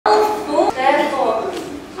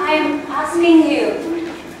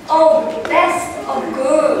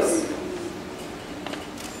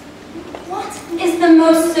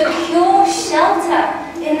most secure shelter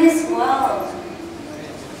in this world.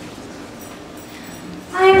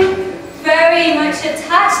 I'm very much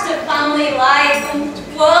attached to family life and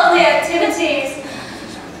worldly activities,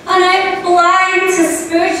 and I'm blind to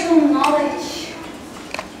spiritual knowledge.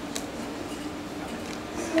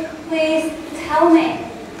 So please tell me,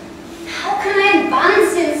 how can I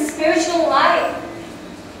advance in spiritual life?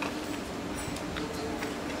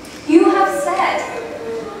 You have said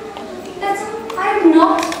that I'm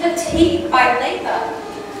not fatigued by labor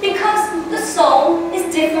because the soul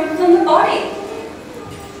is different from the body.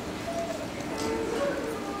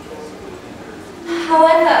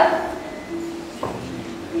 However,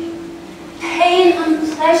 pain and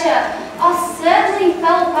pleasure are certainly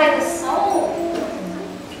felt by the soul.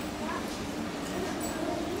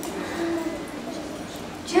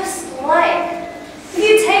 Just like if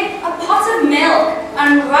you take a pot of milk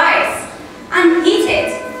and rice and heat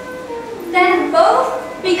it, then both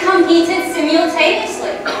become heated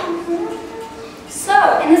simultaneously.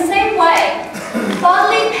 So, in the same way,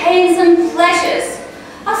 bodily pains and pleasures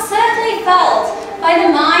are certainly felt by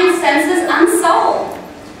the mind, senses, and soul.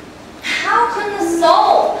 How can the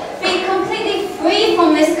soul be completely free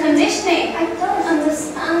from this conditioning? I don't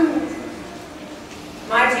understand.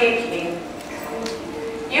 My dear King,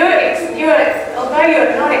 although you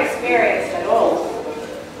are not experienced at all,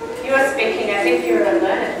 you are speaking as if you are a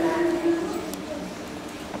learned man.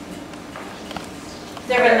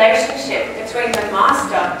 The relationship between the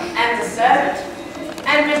master and the servant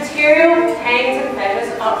and material pains and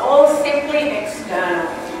pleasures are all simply external.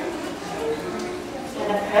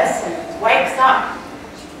 When a person wakes up,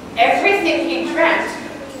 everything he dreamt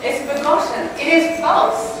is forgotten. It is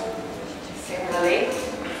false. Similarly,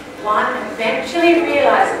 one eventually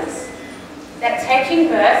realizes that taking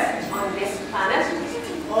birth on this planet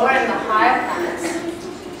or in the higher planets,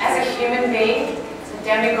 as a human being, as a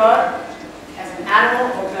demigod, as an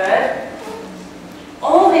animal or bird,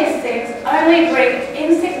 all these things only bring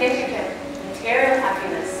insignificant material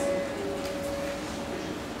happiness.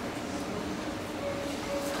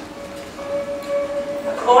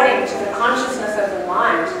 According to the consciousness of the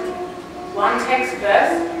mind, one takes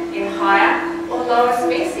birth in higher or lower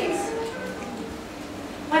species.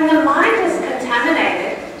 When the mind is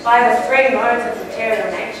contaminated by the three modes of material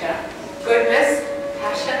nature, goodness,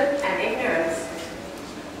 passion, and ignorance,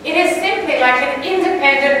 it is simply like an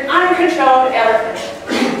independent, uncontrolled elephant,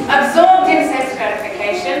 absorbed in sense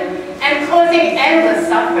gratification and causing endless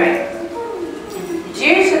suffering.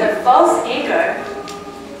 Due to the false ego,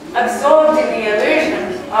 absorbed in the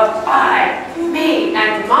illusion of I, me,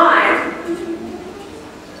 and mine,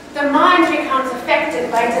 the mind becomes affected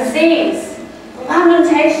by disease,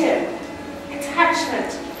 lamentation,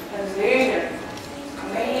 attachment, illusion,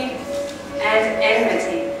 greed, and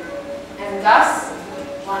enmity, and thus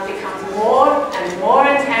one becomes more and more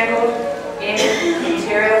entangled in the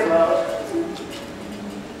material world.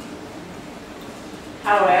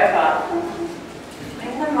 However,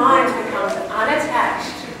 when the mind becomes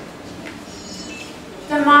unattached,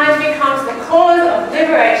 the mind becomes the cause of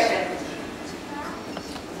liberation.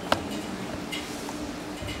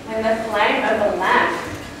 When the flame of a lamp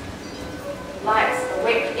lights the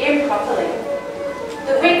wick improperly,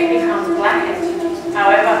 the wick becomes blackened.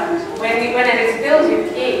 However, when it is filled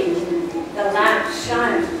with heat, the lamp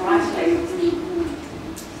shines brightly.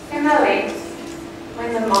 Similarly,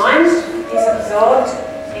 when the mind is absorbed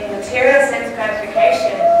in material sense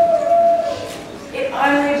gratification, it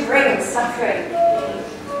only brings suffering.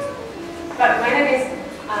 But when it is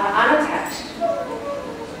unattached,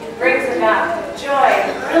 it brings about the joy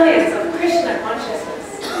and brilliance of Krishna consciousness.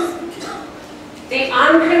 The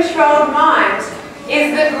uncontrolled mind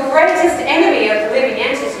is the greatest enemy of the living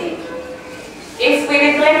entity. If we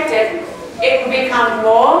neglect it, it will become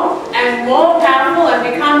more and more powerful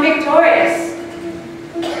and become victorious.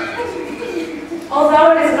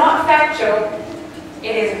 Although it is not factual,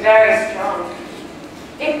 it is very strong.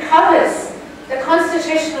 It covers the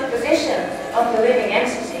constitutional position of the living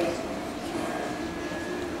entity.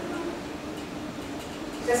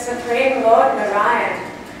 The Supreme Lord Narayan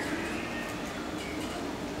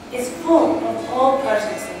is full of all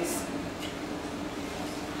potencies.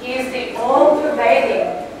 He is the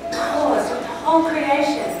all-pervading cause of the whole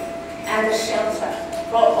creation and the shelter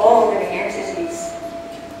for all living entities.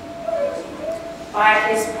 By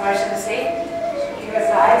his potency, he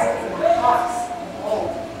resides in the hearts of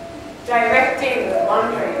all, directing the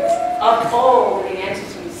wanderings of all living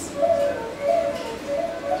entities.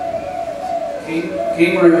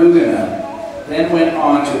 King Raghugana then went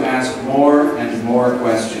on to ask more and more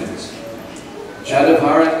questions.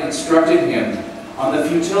 Jadavarat instructed him on the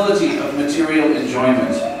futility of material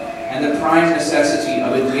enjoyment and the prime necessity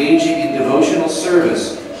of engaging in devotional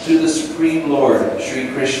service to the Supreme Lord, Sri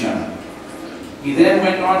Krishna. He then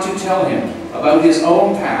went on to tell him about his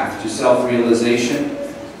own path to self-realization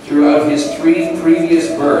throughout his 3 previous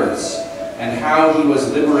births and how he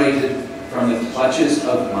was liberated from the clutches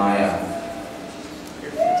of Maya.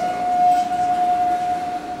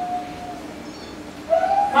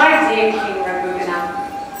 My dear King Raghugana,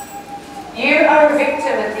 you are a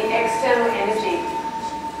victim of the external energy.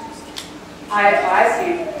 I advise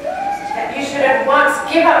you that you should at once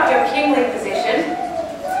give up your kingly position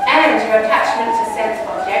and your attachment to sense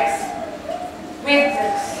objects with the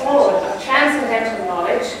sword of transcendental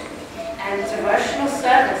knowledge and devotional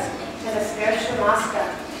service to the spiritual master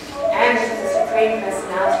and to the Supreme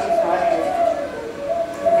Personality of Godhead.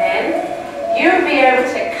 And then you will be able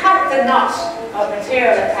to cut the knot of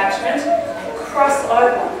material attachment and cross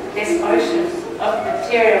over this ocean of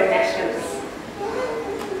material meshes.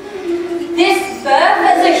 This birth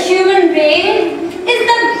as a human being is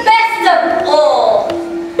the best of all.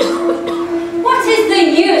 What is the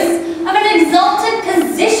use of an exalted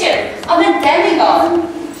position of a demigod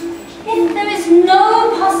if there is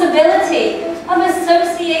no possibility of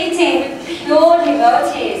associating with pure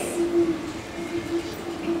devotees?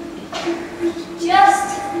 Just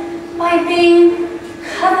by being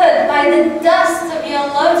covered by the dust of your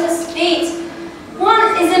lotus feet,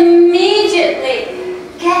 one is immediately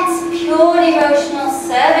gets pure devotional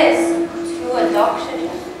service to a doctrine.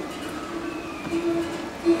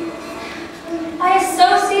 By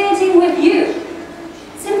associating with you,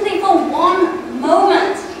 simply for one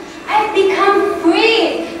moment, I have become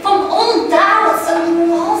free from all doubts and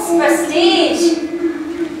false prestige,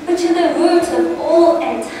 which are the root of all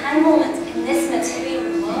entanglement in this material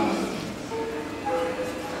world.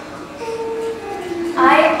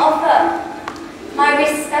 I offer my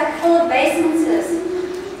respectful obeisances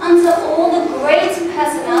unto all the great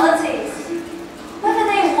personalities, whether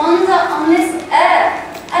they wander on this earth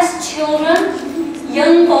as children,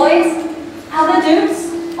 young boys, avadhuts,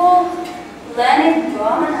 or learned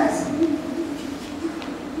brahmanas.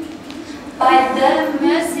 By their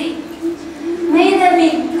mercy, may there be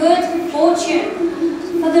good fortune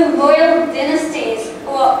for the royal dynasties who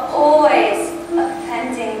are always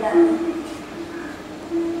offending them.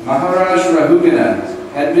 Maharaja Raghugana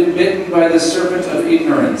had been bitten by the serpent of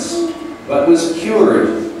ignorance, but was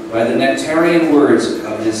cured by the nectarian words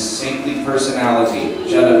of his saintly personality,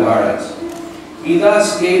 Jadabharat. He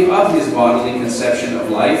thus gave up his bodily conception of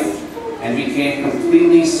life and became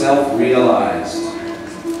completely self-realized.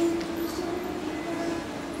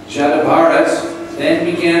 Jadabharat then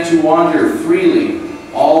began to wander freely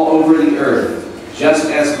all over the earth, just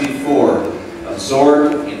as before,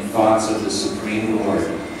 absorbed in thoughts of the Supreme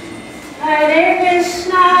Lord. Hare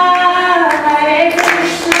Krishna, Hare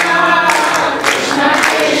Krishna, Krishna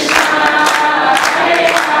Krishna,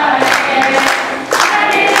 Hare Hare,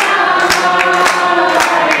 Hare Rama,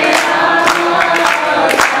 Hare Rama, Rama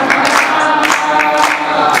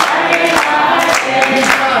Rama, Hare Hare,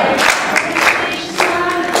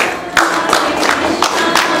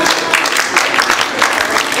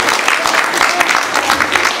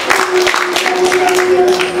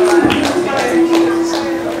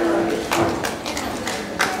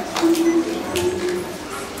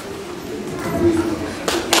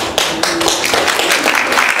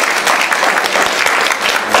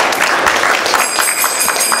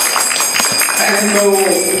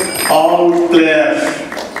 all players,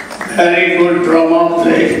 very good drama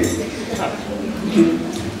play,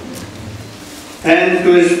 and to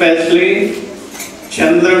especially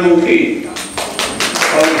Chandramukhi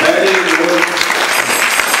for very good,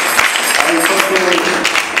 also to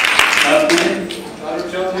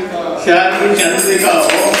Sharu Chandrika,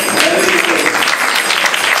 very good,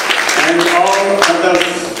 and all others,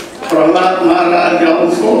 Prahlad Maharaj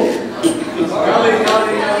also.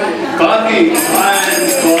 Kali,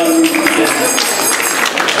 and Kali.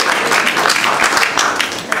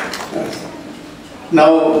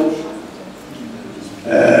 Now,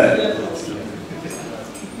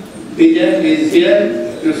 Vijay is here.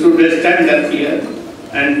 You should stand up here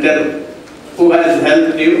and tell who has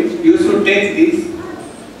helped you. You should take this.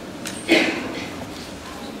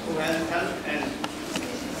 Who has helped and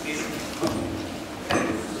this.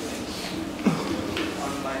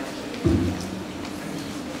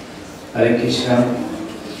 Hare Krishna.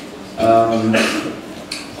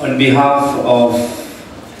 On behalf of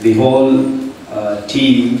the whole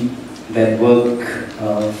team that work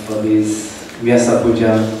for this Vyasa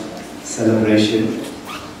Puja celebration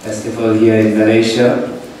festival here in Malaysia,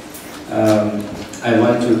 I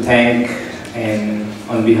want to thank and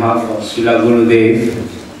on behalf of Srila Gurudev,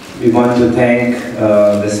 we want to thank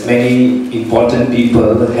this many important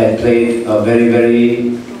people that had played a very,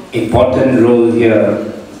 very important role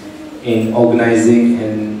here in organizing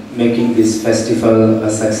and making this festival a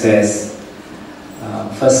success.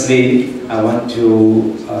 Firstly, I want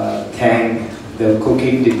to thank the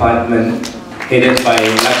cooking department headed by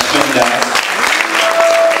Lakshman Das.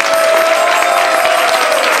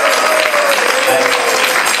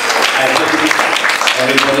 I think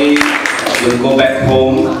everybody will go back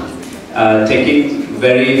home taking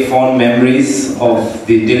very fond memories of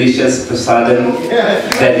the delicious prasadam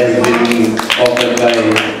that has been offered by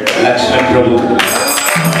Lakshman Prabhu.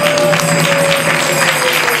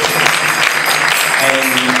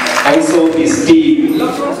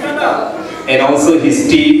 And also his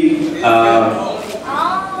team,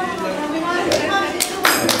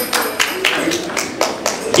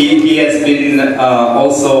 he has been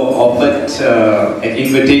also offered an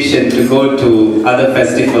invitation to go to other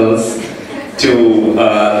festivals to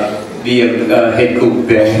be a head cook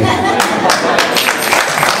there.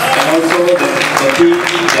 And also the team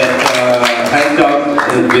that helped out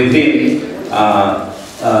with him,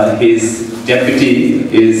 his deputy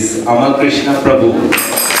is Amal Krishna Prabhu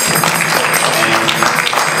and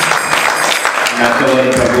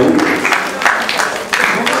Narayan Prabhu.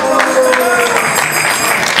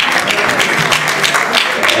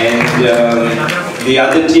 And the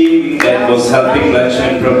other team that was helping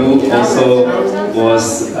Lakshman Prabhu also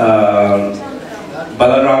was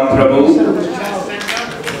Balaram Prabhu,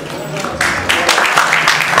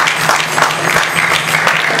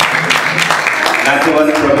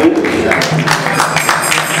 Narayan Prabhu,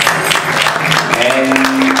 and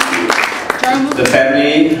the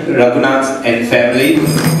family, Raghunath and family.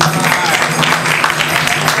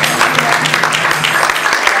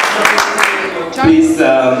 Please, when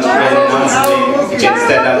announcing, you can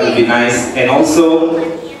stand up, will be nice. And also,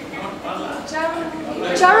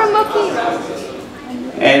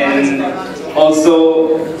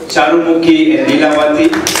 Charumukhi and Leelawati.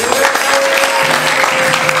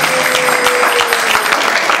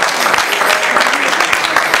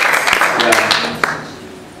 Yeah.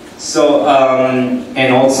 So,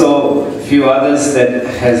 and also a few others that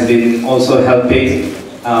has been also helping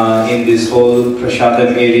in this whole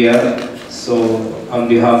Prasadam area. So, on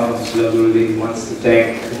behalf of Srila Gurudev, wants to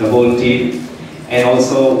thank the whole team. And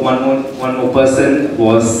also, one more person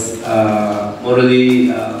was Murali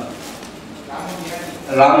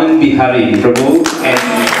Raman Bihari Prabhu and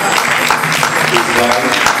his wife.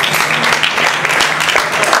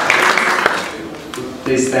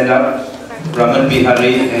 Please stand up. Raman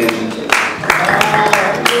Bihari and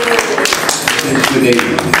Gurudev.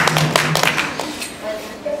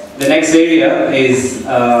 The next area is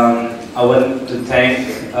I want to thank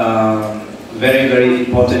very, very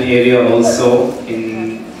important area also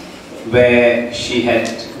in where she had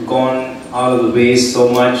gone out of the way so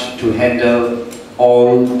much to handle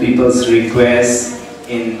all people's requests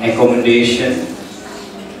in accommodation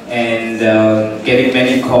and getting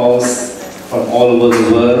many calls from all over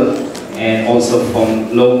the world and also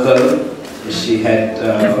from local. She had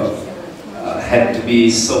had to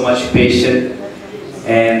be so much patient.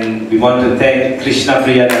 And we want to thank Krishna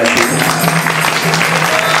Priyadasi.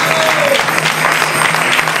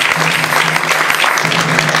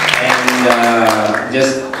 And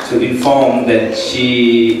just to inform that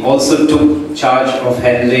she also took charge of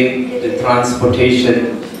handling the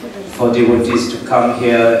transportation for devotees to come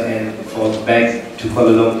here and for back to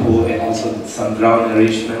Kuala Lumpur and also some ground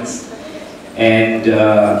arrangements. And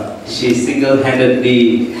she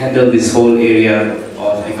single-handedly handled this whole area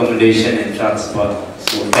of accommodation and transport.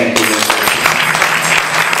 So thank you very much.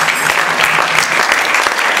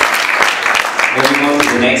 Moving on to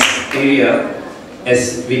the next area,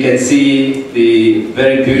 as we can see the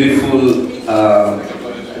very beautiful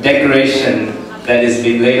decoration that is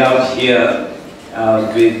being laid out here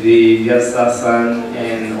with the Vyasasan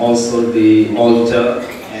and also the altar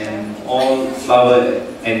and all flower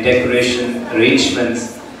and decoration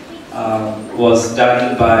arrangements was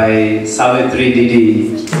done by Savitri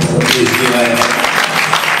Didi. So please give her a hand.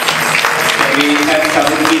 Can we have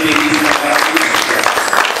Savitri Didi?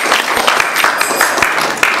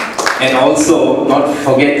 And also, not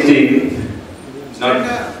forgetting,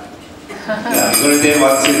 Gurudev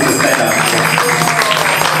wants you to stand up.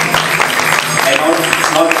 And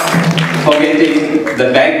not forgetting the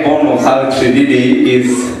backbone of Savitri Didi is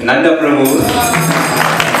Nanda Prabhu.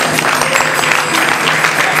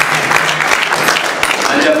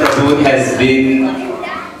 Nanda Prabhu has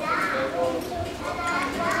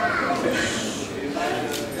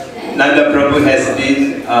Nanda Prabhu has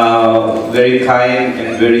been very kind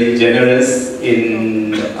and very generous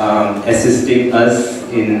in assisting us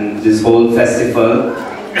in this whole festival.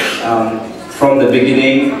 From the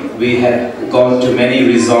beginning, we had gone to many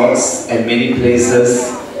resorts and many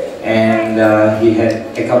places, and he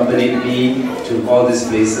had accompanied me to all these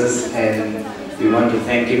places, and we want to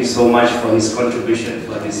thank him so much for his contribution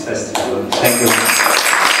for this festival. Thank you.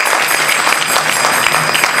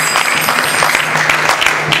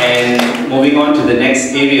 And moving on to the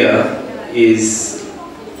next area is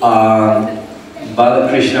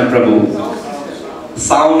Balakrishna Prabhu.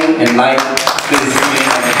 Sound and light. Please remain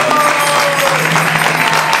on the front.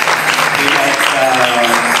 He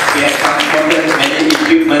has transported many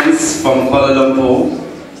equipments from Kuala Lumpur,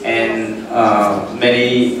 and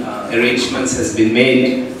many arrangements has been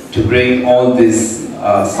made to bring all this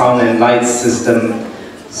sound and light system.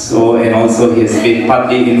 So, and also he has been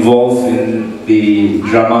partly involved in the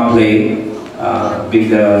drama play, being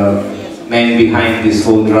the man behind this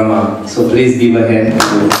whole drama. So please give a hand to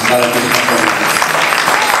Balakrishna Prabhu.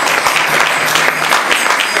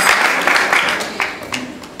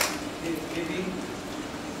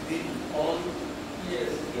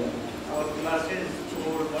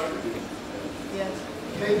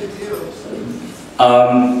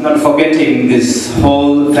 Not forgetting, this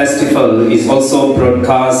whole festival is also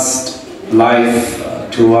broadcast live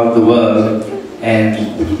throughout the world, and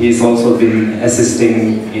he's also been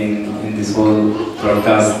assisting in this whole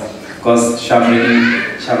broadcast. Of course, Shamran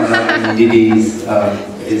and Didi's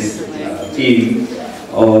his team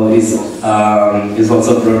is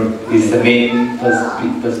also is the main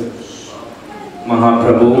person.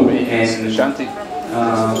 Mahaprabhu and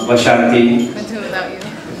Vashanti.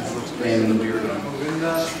 And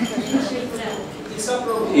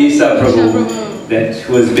Isa Prabhu, that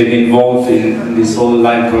who has been involved in this whole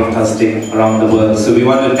live broadcasting around the world. So we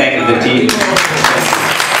want to thank the team.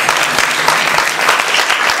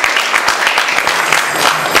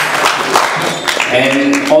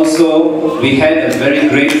 And also we had a very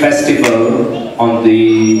great festival on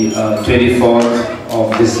the 24th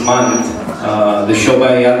of this month, the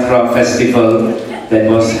Shobha Yatra festival that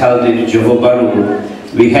was held in Johor Bahru.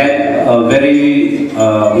 We had a very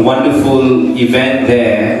wonderful event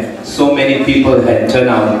there. So many people had turned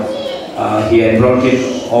out. He had brought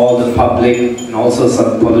in all the public and also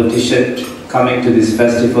some politicians coming to this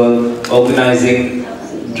festival, organizing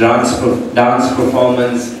dance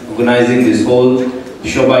performance, organizing this whole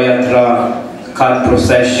Shobha Yatra cart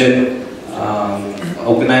procession,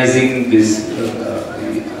 organizing this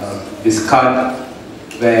cart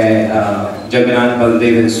where Jagannath,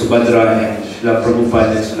 Baldev and Subhadra and Srila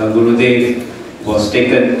Prabhupada and Srila Gurudev was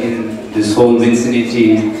taken in this whole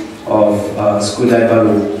vicinity of Skudai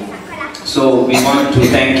Baru. So we want to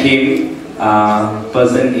thank him.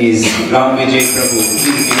 Person is Ram Vijay Prabhu. Please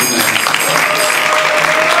give him a hand.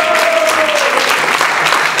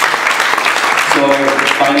 So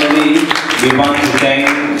finally, we want to thank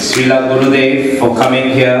Srila Gurudev for coming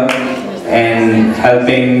here and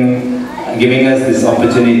helping, giving us this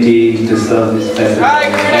opportunity to serve this festival.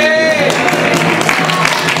 Thank you.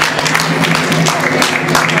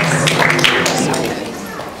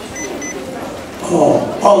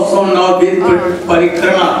 Also now this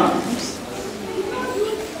parikrama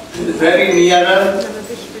is very nearer,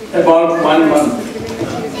 about 1 month.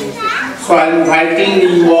 So I am inviting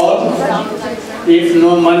you all, if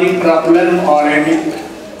no money problem or any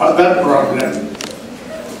other problem,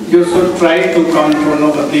 you should try to come to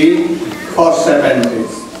Navati for 7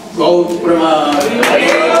 days. Go Brahma.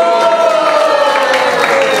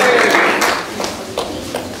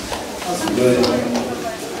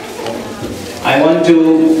 I want to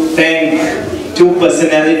thank two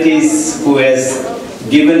personalities who has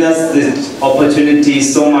given us this opportunity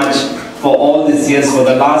so much for all these years, for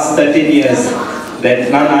the last 13 years,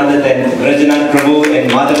 that none other than Rajanath Prabhu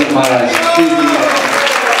and Madhav Maharaj.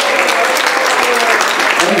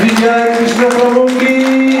 Vijay Krishna Prabhu ki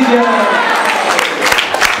jai.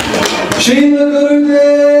 Srila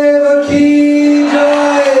Gurudeva ki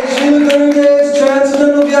jai. Srila Gurudev's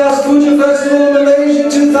Transcendental Vyas Puja Festival Malaysia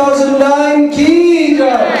 2009 ki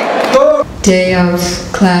jai. Day of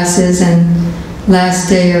classes and last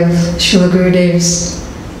day of Srila Gurudev's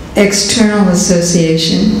external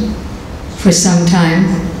association for some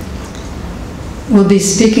time. We'll be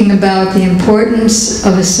speaking about the importance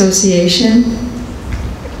of association,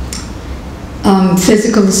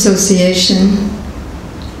 physical association,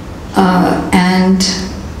 and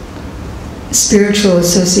spiritual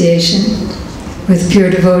association with pure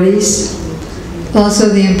devotees. Also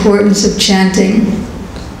the importance of chanting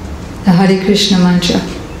the Hare Krishna mantra.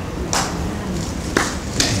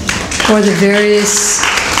 for the various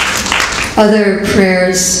other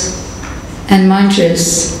prayers and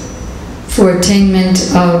mantras for attainment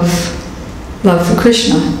of love for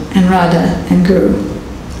Krishna and Radha and Guru.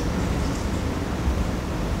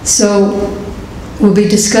 So we'll be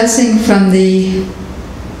discussing from the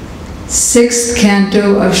 6th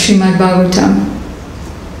canto of Srimad Bhagavatam.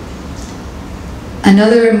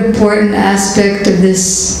 Another important aspect of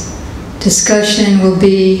this discussion will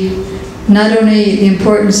be not only the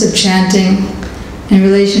importance of chanting in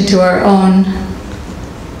relation to our own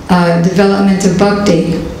development of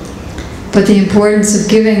bhakti, but the importance of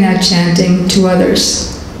giving that chanting to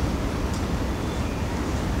others.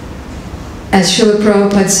 As Srila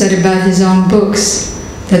Prabhupada said about his own books,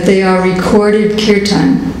 that they are recorded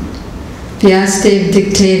kirtan. Vyasadeva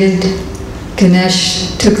dictated,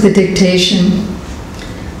 Ganesh took the dictation,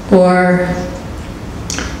 or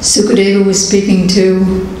Sukadeva was speaking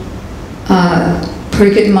to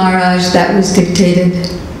Parikshit Maharaj, that was dictated.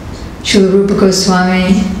 Srila Rupa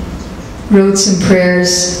Goswami wrote some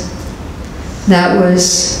prayers, that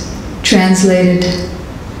was translated.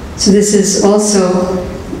 So this is also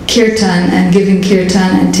kirtan and giving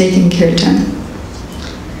kirtan and taking kirtan.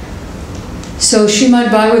 So Srimad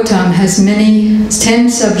Bhagavatam has 10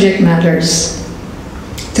 subject matters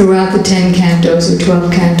throughout the 10 cantos or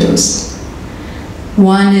 12 cantos.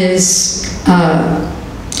 One is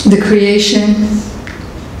the creation,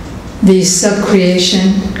 the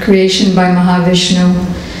sub-creation, creation by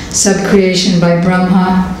Mahavishnu, sub-creation by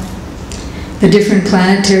Brahma, the different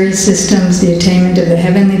planetary systems, the attainment of the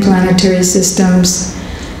heavenly planetary systems,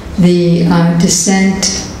 the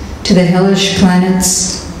descent to the hellish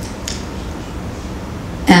planets,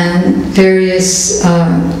 and various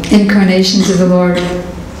incarnations of the Lord.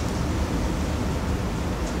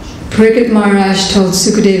 Parikshit Maharaj told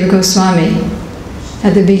Sukadeva Goswami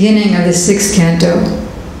at the beginning of the 6th canto,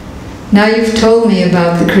 now you've told me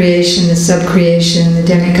about the creation, the sub-creation, the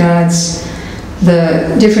demigods,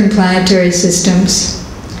 the different planetary systems,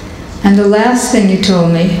 and the last thing you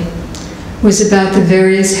told me was about the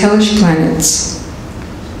various hellish planets.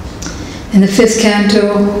 In the 5th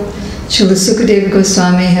canto, Srila Sukadeva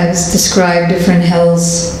Goswami has described different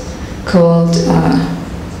hells called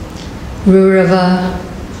Rurava,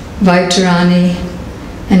 Vaitarani,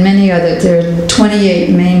 and many other. There are 28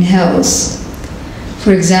 main hells.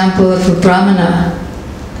 For example, if a Brahmana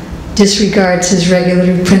disregards his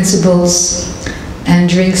regulatory principles and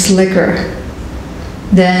drinks liquor,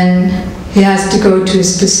 then he has to go to a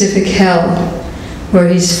specific hell where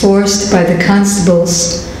he's forced by the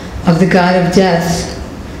constables of the god of death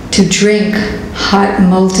to drink hot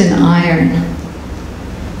molten iron.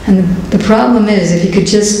 And the problem is, if he could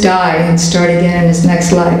just die and start again in his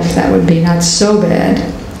next life, that would be not so bad.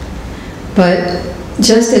 But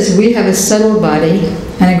just as we have a subtle body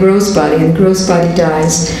and a gross body, and the gross body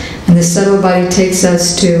dies, and the subtle body takes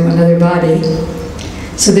us to another body,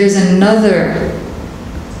 so there's another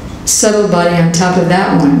subtle body on top of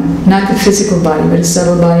that one, not the physical body, but a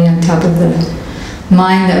subtle body on top of the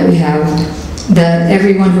mind that we have, that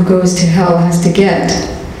everyone who goes to hell has to get.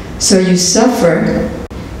 So you suffer,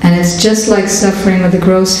 and it's just like suffering with a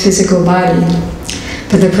gross physical body.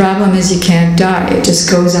 But the problem is you can't die. It just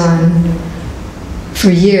goes on for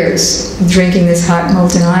years, drinking this hot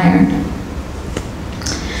molten iron.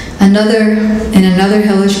 In another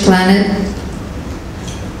hellish planet,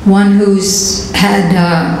 one who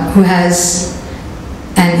has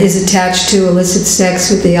and is attached to illicit sex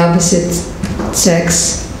with the opposite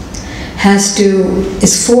sex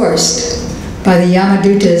is forced by the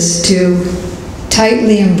Yamadutas to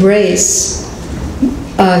tightly embrace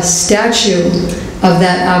a statue of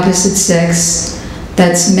that opposite sex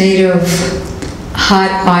that's made of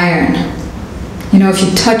hot iron. You know, if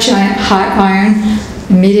you touch hot iron,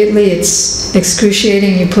 immediately it's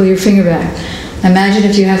excruciating, you pull your finger back. Imagine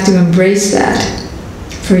if you have to embrace that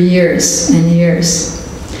for years and years.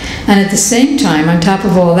 And at the same time, on top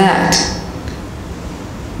of all that,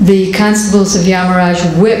 the constables of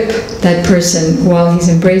Yamaraj whip that person while he's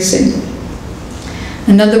embracing.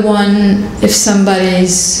 Another one, if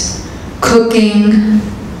somebody's cooking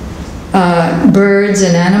birds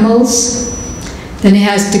and animals, then he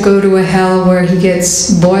has to go to a hell where he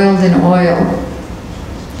gets boiled in oil.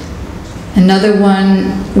 Another one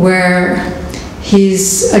where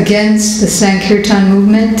he's against the Sankirtan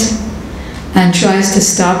movement and tries to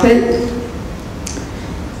stop it.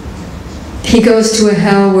 He goes to a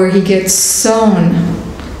hell where he gets sewn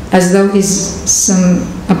as though he's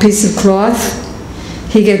a piece of cloth.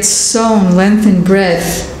 He gets sewn length and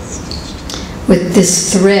breadth with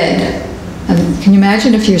this thread. Can you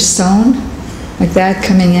imagine if you're sewn like that,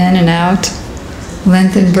 coming in and out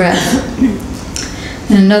length and breadth.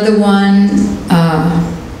 And another one,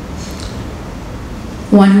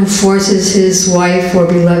 one who forces his wife or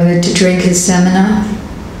beloved to drink his semina,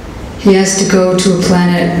 he has to go to a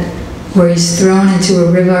planet where he's thrown into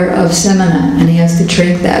a river of semina, and he has to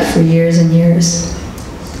drink that for years and years.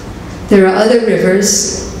 There are other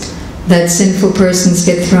rivers that sinful persons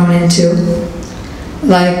get thrown into,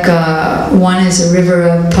 like one is a river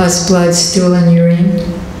of pus, blood, stool, and urine,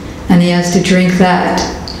 and he has to drink that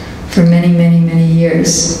for many, many, many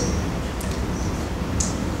years.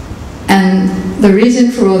 And the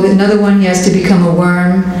reason for all that, another one, he has to become a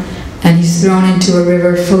worm, and he's thrown into a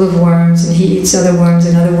river full of worms, and he eats other worms,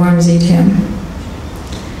 and other worms eat him.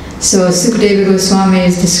 So Sukadeva Goswami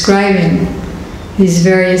is describing these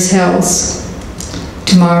various hells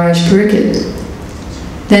to Maharaj Pariksit.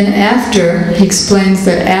 Then after, he explains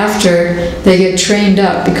that after they get trained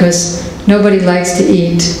up, because nobody likes to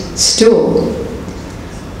eat stool,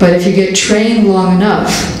 but if you get trained long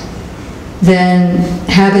enough, then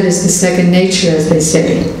habit is the second nature, as they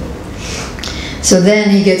say. So then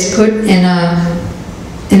he gets put in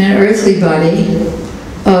an earthly body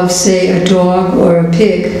of, say, a dog or a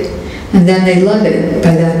pig, and then they love it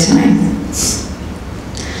by that time.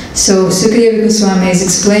 So Sukadeva Goswami is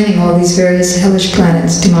explaining all these various hellish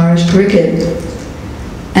planets to Maharaj Pariksit.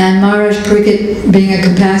 And Maharaj Pariksit, being a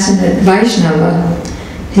compassionate Vaishnava,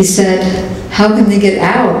 he said, how can they get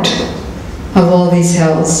out of all these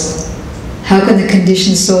hells? How can the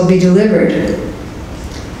conditioned soul be delivered?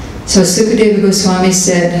 So Sukadeva Goswami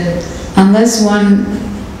said, unless one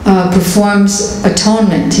performs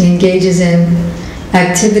atonement, he engages in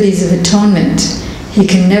activities of atonement, he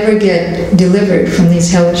can never get delivered from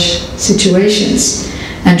these hellish situations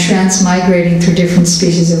and transmigrating through different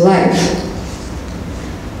species of life.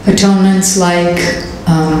 Atonements like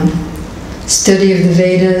study of the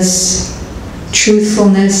Vedas,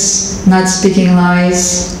 truthfulness, not speaking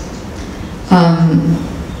lies,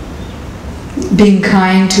 being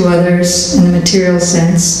kind to others in the material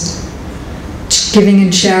sense, giving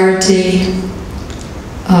in charity,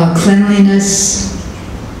 cleanliness.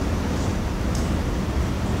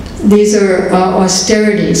 These are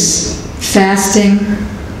austerities, fasting,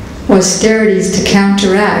 austerities to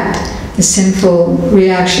counteract the sinful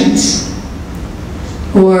reactions,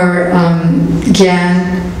 or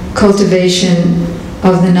gyan, cultivation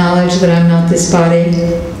of the knowledge that I'm not this body.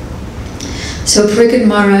 So Pariksit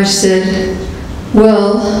Maharaj said,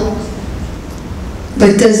 well,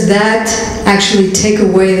 but does that actually take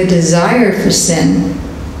away the desire for sin?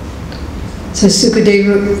 So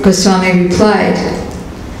Sukadeva Goswami replied,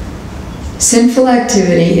 sinful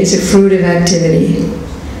activity is a fruit of activity.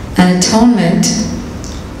 An atonement,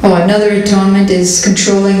 another atonement is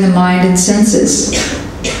controlling the mind and senses,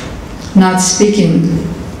 not speaking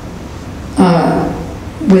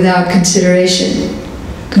without consideration,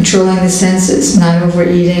 controlling the senses, not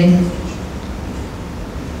overeating,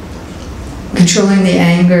 controlling the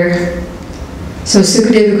anger. So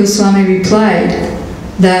Sukadeva Goswami replied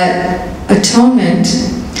that atonement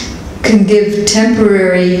can give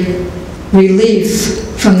temporary relief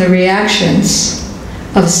from the reactions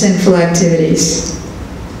of sinful activities,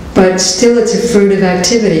 but still it's a fruit of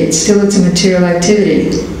activity, it's a material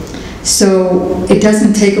activity. So it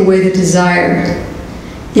doesn't take away the desire.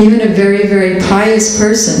 Even a very, very pious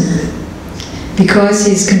person, because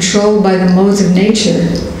he's controlled by the modes of nature,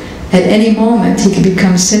 at any moment he can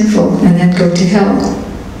become sinful and then go to hell.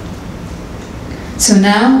 So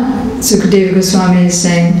now, Sukadeva Goswami is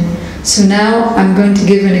saying, so now I'm going to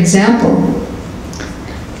give an example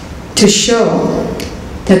to show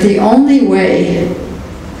that the only way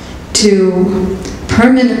to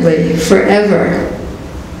permanently, forever,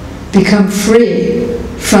 become free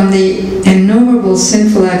from the innumerable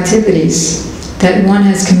sinful activities that one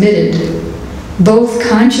has committed, both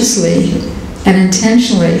consciously and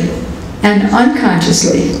intentionally and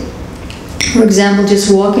unconsciously. For example,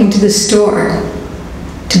 just walking to the store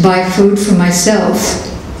to buy food for myself,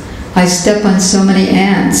 I step on so many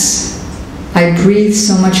ants, I breathe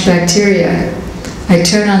so much bacteria, I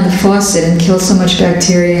turn on the faucet and kill so much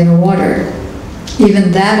bacteria in the water.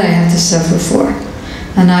 Even that I have to suffer for.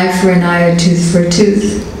 An eye for an eye, a tooth for a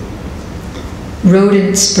tooth.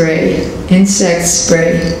 Rodent spray, insect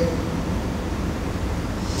spray.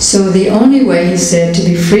 So the only way, he said, to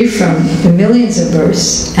be free from the millions of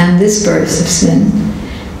births and this birth of sin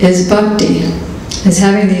is bhakti, is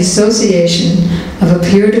having the association of a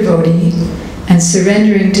pure devotee and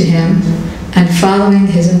surrendering to him and following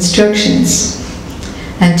his instructions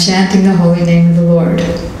and chanting the holy name of the Lord.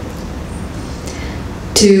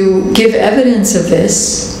 To give evidence of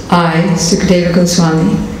this, I, Sukadeva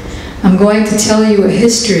Goswami, I'm going to tell you a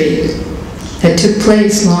history that took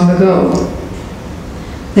place long ago.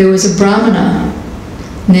 There was a Brahmana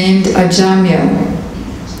named Ajamya,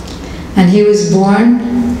 and he was born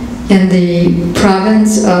in the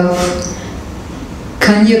province of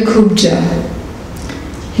Kanyakubja.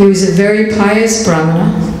 He was a very pious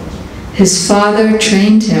Brahmana. His father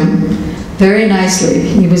trained him very nicely.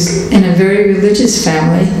 He was in a very religious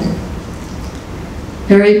family,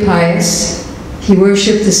 very pious. He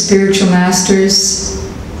worshipped the spiritual masters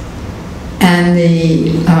and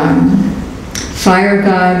the fire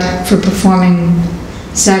god for performing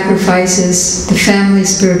sacrifices, the family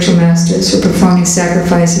spiritual masters for performing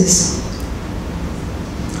sacrifices.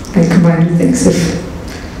 I combined two things,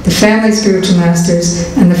 the family spiritual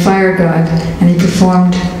masters and the fire god, and he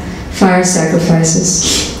performed fire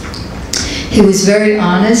sacrifices. He was very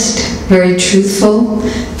honest, very truthful,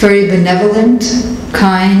 very benevolent,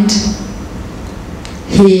 kind.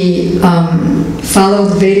 He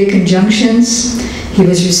followed Vedic injunctions. He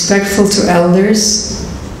was respectful to elders.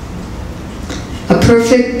 A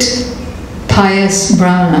perfect, pious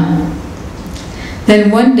Brahmana. Then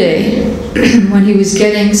one day, when he was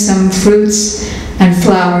getting some fruits and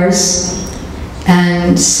flowers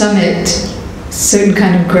and summit, certain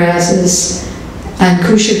kind of grasses, and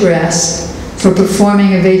kusha grass for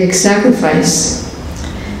performing a Vedic sacrifice,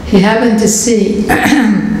 he happened to see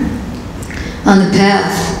on the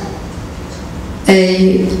path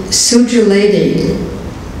a Sudra lady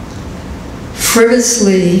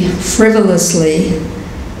frivolously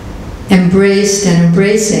embraced and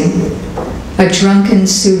embracing a drunken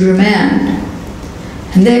Sudra man.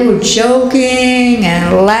 And they were joking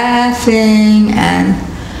and laughing and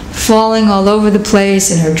falling all over the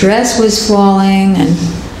place, and her dress was falling, and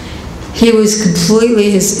he was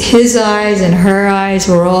completely, his eyes and her eyes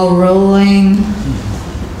were all rolling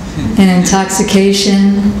in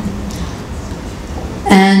intoxication.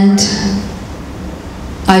 And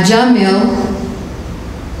Ajamil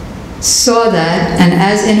saw that, and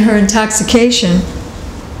as in her intoxication,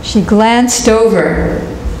 she glanced over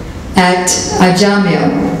at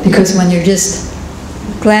Ajamil, because when you're just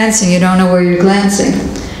glancing, you don't know where you're glancing.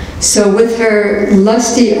 So with her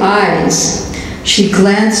lusty eyes, she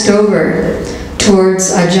glanced over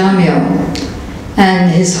towards Ajamil,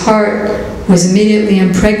 and his heart was immediately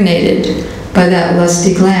impregnated by that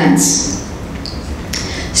lusty glance.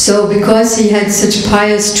 So because he had such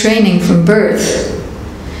pious training from birth,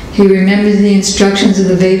 he remembered the instructions of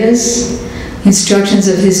the Vedas, instructions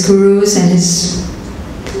of his gurus and his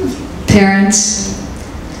parents,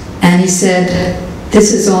 and he said,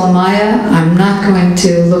 "This is all Maya, I'm not going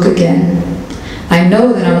to look again. I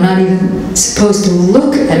know that I'm not even supposed to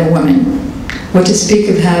look at a woman, what to speak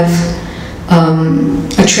of have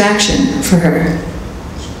attraction for her."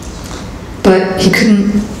 But he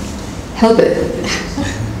couldn't help it.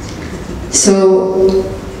 So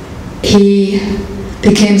he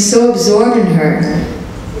became so absorbed in her,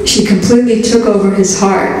 she completely took over his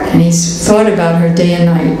heart, and he thought about her day and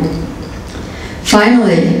night.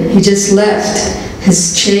 Finally, he just left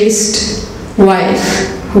his chaste wife,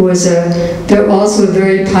 who was also a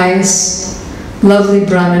very pious, lovely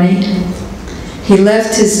Brahmani. He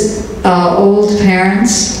left his old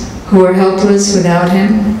parents, who were helpless without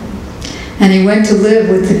him, and he went to live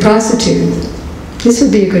with the prostitute. This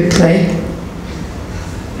would be a good play.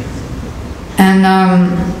 And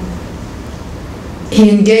he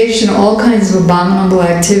engaged in all kinds of abominable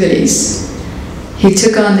activities. He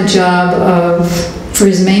took on the job for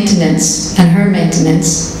his maintenance and her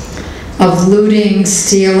maintenance, of looting,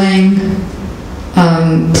 stealing,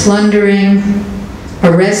 plundering,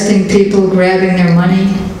 arresting people, grabbing their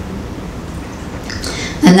money.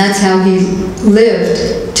 And that's how he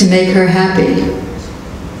lived to make her happy.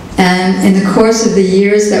 And in the course of the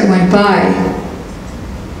years that went by,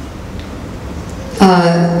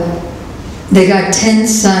 they got 10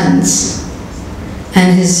 sons.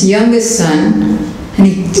 And his youngest son, and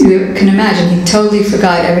you can imagine, he totally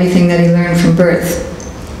forgot everything that he learned from birth,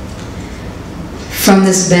 from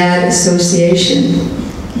this bad association.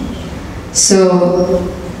 So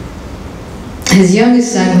his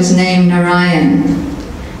youngest son was named Narayan,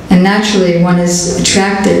 and naturally one is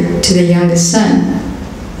attracted to the youngest son.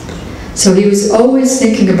 So he was always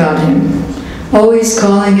thinking about him, always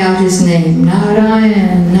calling out his name,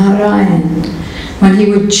 Narayan, Narayan. When he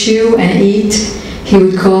would chew and eat, he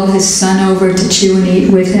would call his son over to chew and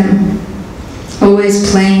eat with him,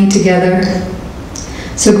 always playing together.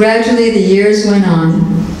 So gradually the years went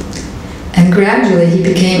on, and gradually he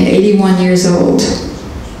became 81 years old,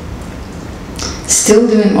 still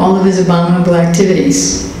doing all of his abominable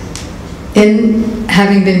activities, in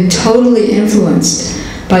having been totally influenced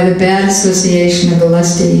by the bad association of the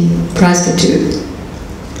lusty prostitute.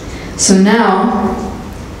 So now,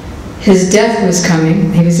 his death was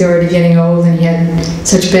coming. He was already getting old and he had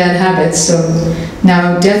such bad habits, so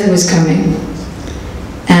now death was coming.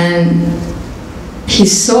 And he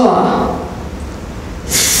saw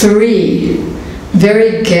 3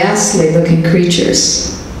 very ghastly looking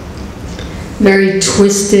creatures. Very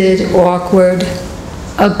twisted, awkward,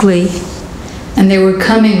 ugly. And they were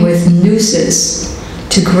coming with nooses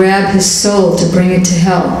to grab his soul to bring it to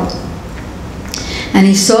hell. And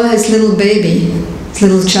he saw his little baby, his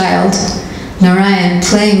little child, Narayan,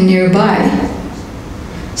 playing nearby.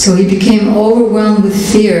 So he became overwhelmed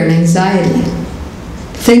with fear and anxiety,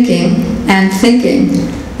 thinking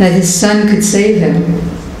that his son could save him,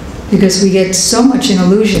 because we get so much an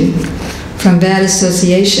illusion from bad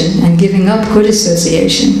association and giving up good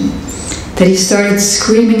association, that he started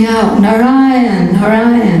screaming out, Narayan,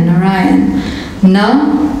 Narayan, Narayan,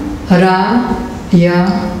 Na, Ra, Ya,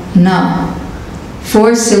 Na.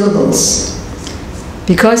 4 syllables.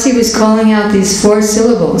 Because he was calling out these 4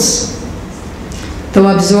 syllables, though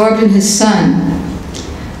absorbed in his son,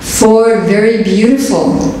 4 very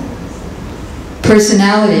beautiful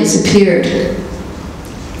personalities appeared,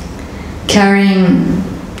 carrying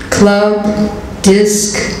club,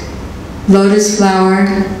 disc, lotus flower,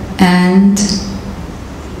 and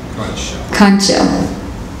conch shell.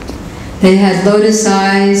 They had lotus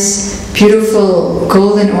eyes, beautiful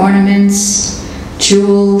golden ornaments,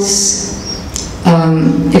 jewels,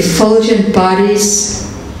 effulgent bodies,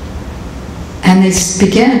 and they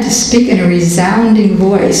began to speak in a resounding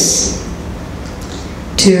voice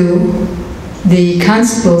to the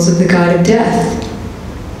constables of the god of death.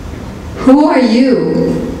 Who are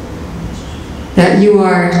you that you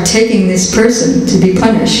are taking this person to be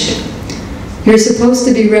punished? You're supposed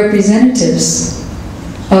to be representatives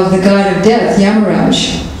of the god of death,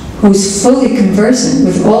 Yamaraj, who's fully conversant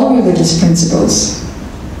with all religious principles.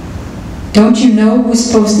 Don't you know who's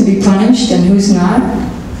supposed to be punished and who's not?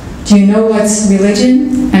 Do you know what's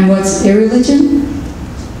religion and what's irreligion?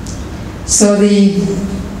 So the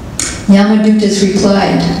Yamadutas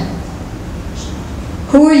replied,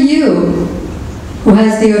 who are you who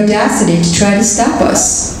has the audacity to try to stop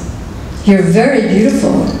us? You're very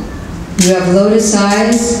beautiful. You have lotus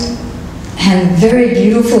eyes and very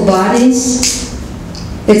beautiful bodies.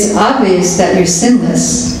 It's obvious that you're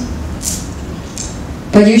sinless.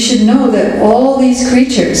 But you should know that all these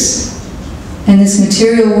creatures in this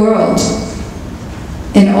material world,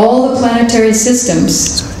 in all the planetary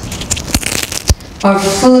systems, are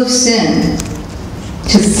full of sin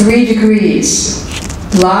to 3 degrees,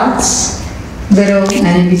 lots, little, and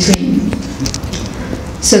in between.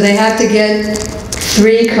 So they have to get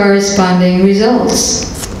 3 corresponding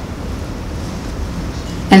results.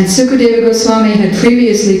 And Sukadeva Goswami had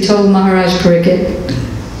previously told Maharaj Pariksit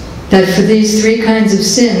that for these 3 kinds of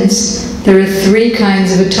sins, there are 3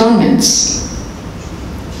 kinds of atonements.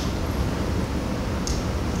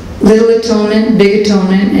 Little atonement, big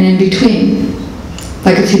atonement, and in between.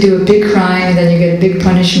 Like if you do a big crime, then you get a big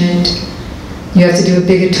punishment. You have to do a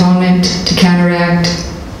big atonement to counteract.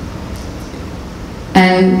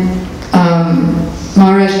 And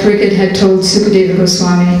Maharaj Pariksit had told Sukadeva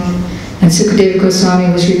Goswami, and Sukadeva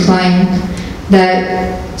Goswami was replying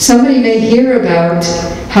that somebody may hear about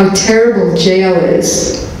how terrible jail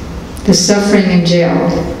is, the suffering in jail.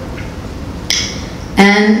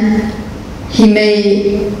 And he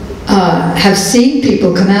may have seen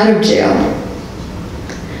people come out of jail,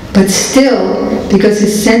 but still, because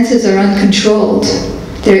his senses are uncontrolled,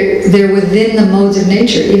 they're within the modes of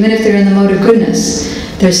nature. Even if they're in the mode of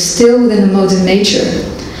goodness, they're still within the modes of nature.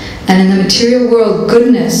 And in the material world,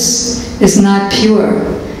 goodness is not pure.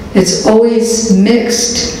 It's always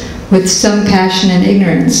mixed with some passion and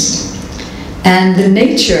ignorance. And the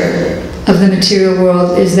nature of the material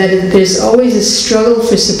world is that there's always a struggle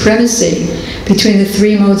for supremacy between the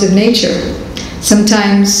 3 modes of nature.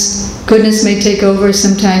 Sometimes goodness may take over,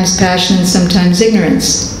 sometimes passion, and sometimes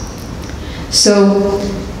ignorance. So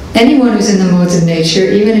anyone who's in the modes of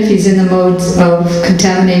nature, even if he's in the modes of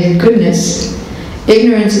contaminated goodness,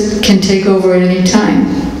 ignorance can take over at any time.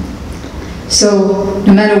 So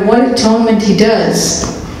no matter what atonement he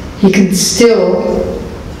does, he can still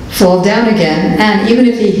fall down again. And even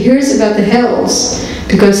if he hears about the hells,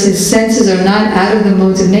 because his senses are not out of the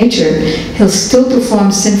modes of nature, he'll still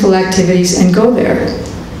perform sinful activities and go there.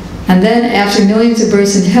 And then after millions of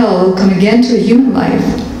births in hell, he'll come again to a human life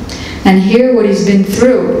and hear what he's been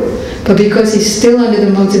through. But because he's still under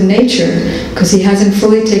the modes of nature, because he hasn't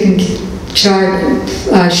fully taken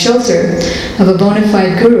shelter of a bona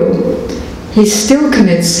fide guru, he still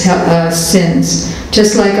commits sins.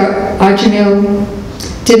 Just like Arjuna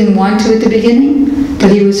didn't want to at the beginning,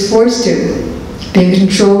 but he was forced to, being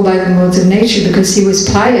controlled by the modes of nature because he was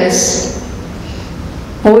pious,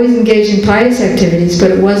 always engaged in pious activities,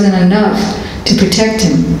 but it wasn't enough to protect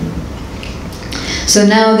him. So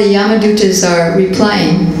now the Yamadutas are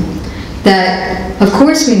replying that, of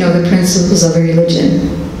course we know the principles of a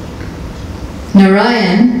religion.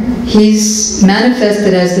 Narayan, he's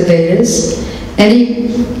manifested as the Vedas.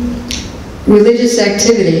 Any religious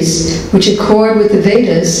activities which accord with the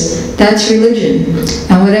Vedas, that's religion.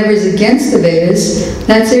 And whatever is against the Vedas,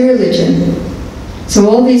 that's irreligion. So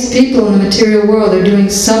all these people in the material world are doing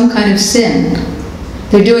some kind of sin.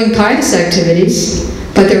 They're doing pious activities,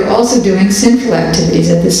 but they're also doing sinful activities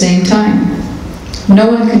at the same time. No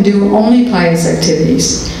one can do only pious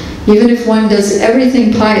activities. Even if one does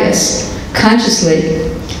everything pious consciously,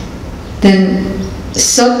 then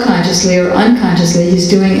subconsciously or unconsciously he's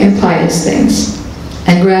doing impious things.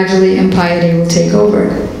 And gradually impiety will take over.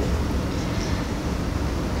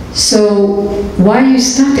 So why are you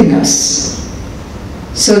stopping us?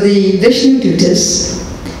 So the Vishnu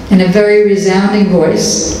Dutas, in a very resounding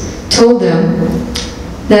voice, told them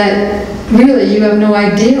that really you have no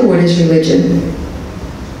idea what is religion.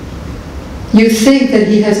 You think that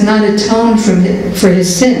he has not atoned for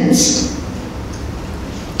his sins.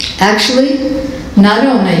 Actually, not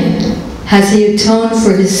only has he atoned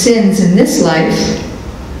for his sins in this life,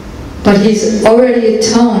 but he's already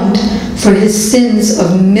atoned for his sins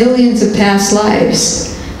of millions of past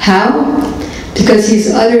lives. How? Because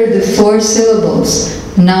he's uttered the 4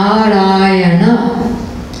 syllables, Narayana.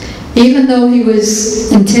 Even though he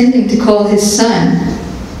was intending to call his son,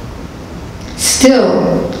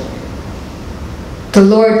 still the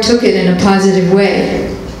Lord took it in a positive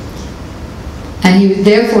way. And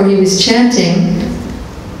therefore he was chanting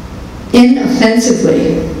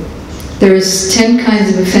inoffensively. There was 10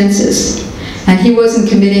 kinds of offenses, and he wasn't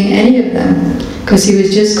committing any of them because he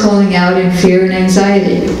was just calling out in fear and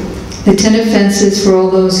anxiety. The 10 offenses, for all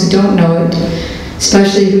those who don't know it,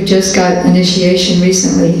 especially who just got initiation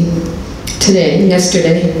recently, today,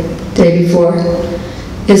 yesterday, day before,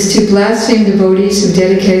 is to blaspheme devotees who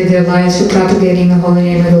dedicated their lives for propagating the holy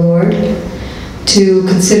name of the Lord, to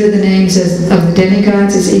consider the names of the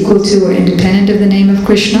demigods as equal to or independent of the name of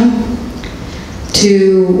Krishna,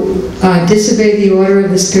 to disobey the order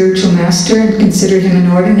of the spiritual master and consider him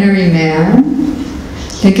an ordinary man,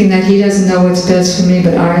 thinking that he doesn't know what's best for me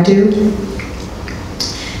but I do,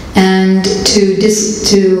 and to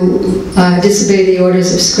disobey the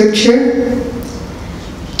orders of scripture,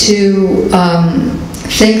 to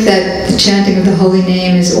think that the chanting of the holy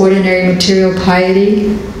name is ordinary material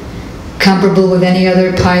piety, comparable with any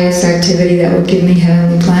other pious activity that would give me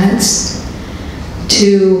heavenly planets,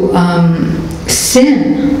 to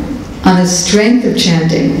sin on the strength of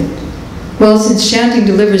chanting. Well, since chanting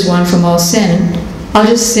delivers one from all sin, I'll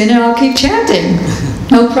just sin and I'll keep chanting.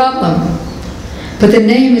 No problem. But the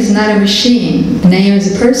name is not a machine. The name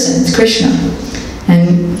is a person. It's Krishna.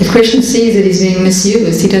 And if Krishna sees that he's being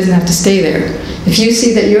misused, he doesn't have to stay there. If you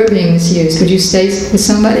see that you're being misused, would you stay with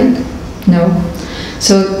somebody? No.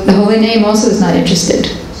 So the holy name also is not interested.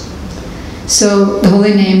 So the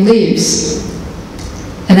holy name leaves.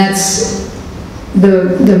 And that's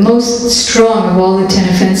the most strong of all the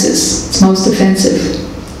 10 offenses. It's most offensive.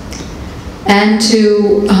 And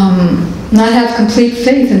to not have complete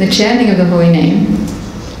faith in the chanting of the holy name,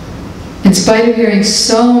 in spite of hearing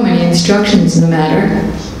so many instructions in the matter,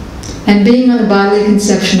 and being on the bodily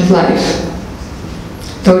conception of life,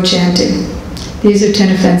 though chanting. These are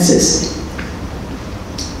 10 offenses.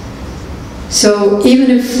 So even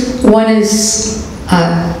if one is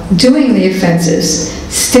doing the offenses,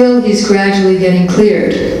 still he's gradually getting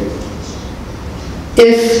cleared.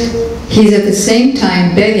 If he's at the same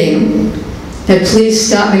time begging that please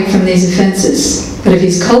stop me from these offenses, but if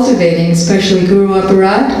he's cultivating, especially Guru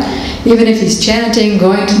Aparad, even if he's chanting,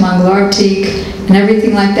 going to Mangalartik, and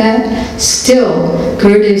everything like that, still,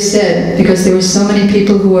 Gurudev said, because there were so many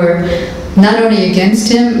people who were not only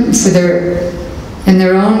against him in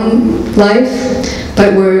their own life,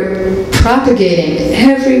 but were propagating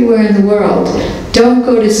everywhere in the world. Don't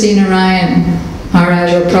go to see Narayan,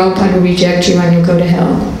 Maharaja, or Prabhupada will reject you and you'll go to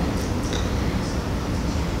hell.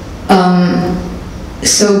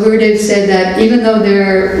 So Gurudev said that even though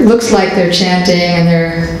looks like they're chanting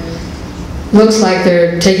and looks like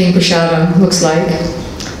they're taking prasadam,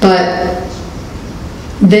 but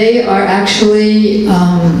they are actually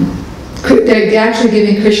they're actually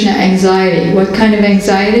giving Krishna anxiety. What kind of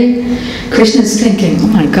anxiety? Krishna's thinking, oh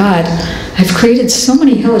my God, I've created so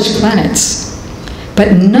many hellish planets,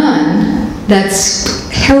 but none that's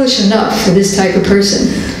hellish enough for this type of person.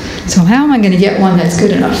 So how am I going to get one that's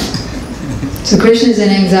good enough? So Krishna is in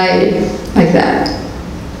anxiety like that.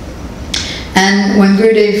 And when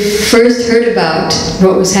Gurudev first heard about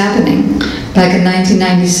what was happening back in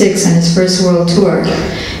 1996 on his first world tour,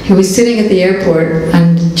 he was sitting at the airport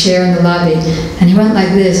on the chair in the lobby, and he went like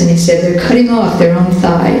this, and he said, they're cutting off their own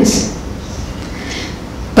thighs.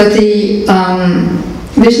 But the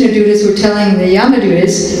Vishnu Dutas were telling the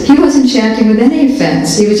Yamadutas he wasn't chanting with any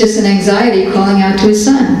offense. He was just in anxiety calling out to his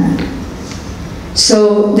son.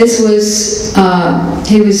 So this was,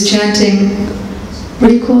 he was chanting, what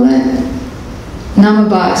do you call that?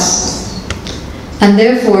 Namabas. And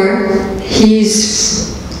therefore,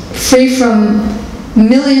 he's free from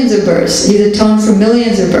millions of births. He's atoned for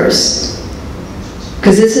millions of births.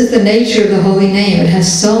 Because this is the nature of the holy name. It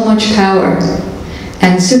has so much power.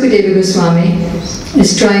 And Sukadeva Goswami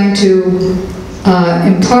is trying to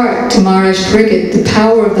impart to Maharaj Pariksit the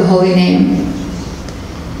power of the holy name.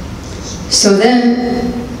 So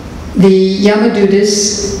then the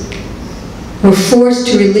Yamadutas were forced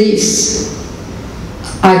to release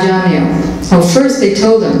Ajamya. Well, first they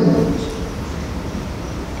told him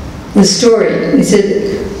the story. They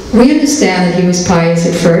said, we understand that he was pious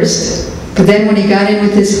at first, but then when he got in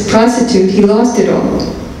with this prostitute, he lost it all.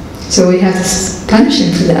 So we have to punish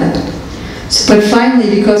him for that. So, but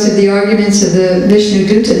finally, because of the arguments of the Vishnu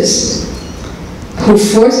Dutas, who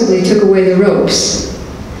forcibly took away the ropes,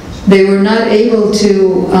 they were not able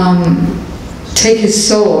to take his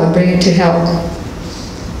soul and bring it to hell.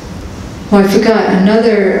 Oh, I forgot,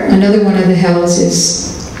 another one of the hells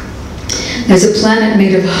is, there's a planet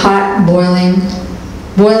made of hot,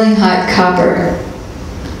 boiling hot copper.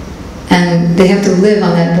 And they have to live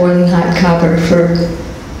on that boiling hot copper for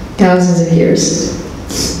thousands of years.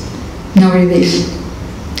 No relief.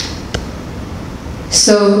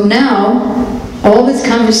 So now, all this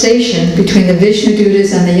conversation between the Vishnu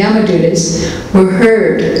Dutas and the Yamadutas were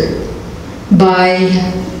heard by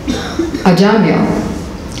Ajamya.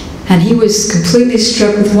 And he was completely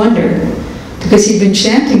struck with wonder, because he'd been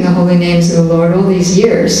chanting the holy names of the Lord all these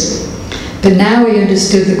years. But now he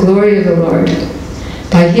understood the glory of the Lord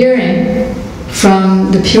by hearing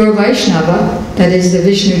from the pure Vaishnava, that is the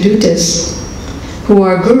Vishnu Dutas, who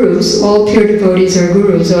are gurus. All pure devotees are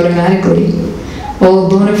gurus automatically. All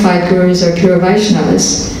bona fide gurus are pure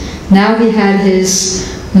Vaishnavas. Now he had his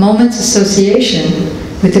moment's association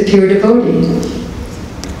with the pure devotee.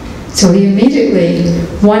 So he immediately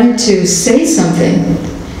wanted to say something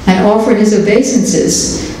and offer his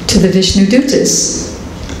obeisances to the Vishnu Dutas.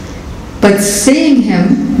 But seeing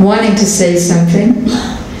him wanting to say something,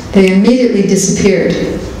 they immediately disappeared.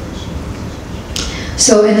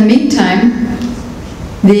 So in the meantime,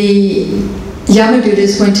 the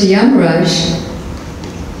Yamadutas went to Yamaraj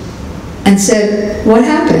and said, what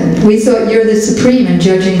happened? We thought you're the supreme in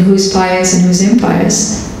judging who's pious and who's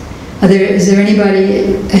impious. Is there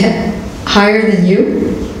anybody higher than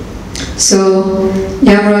you? So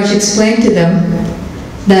Yamaraj explained to them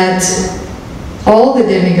that all the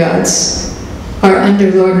demigods are under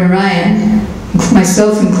Lord Narayan,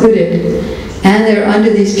 myself included, and they're under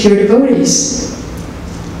these pure devotees.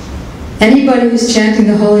 Anybody who's chanting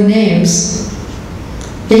the holy names,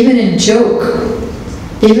 even in joke,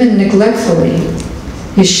 even neglectfully,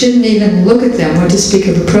 you shouldn't even look at them or to speak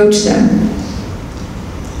of approach them.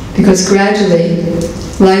 Because gradually,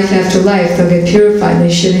 life after life, they'll get purified,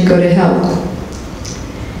 they shouldn't go to hell.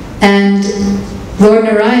 And Lord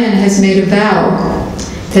Narayan has made a vow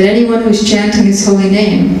that anyone who's chanting his holy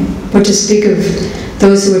name, or to speak of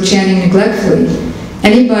those who are chanting neglectfully,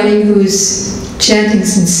 anybody who's chanting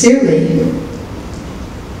sincerely,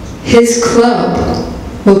 his club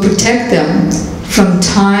will protect them from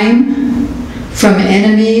time, from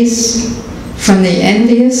enemies, from the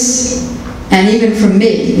envious, and even from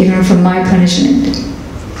me, even from my punishment.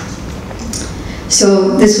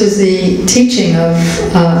 So this was the teaching of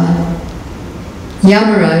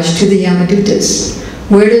Yamaraj to the Yamadutas.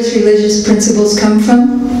 Where does religious principles come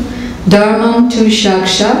from? Dharmam tu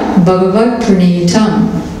shakshat bhagavat pranitam.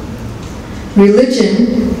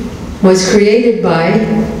 Religion was created by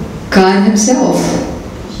God Himself.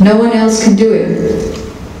 No one else can do it.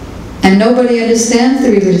 And nobody understands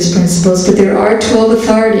the religious principles, but there are 12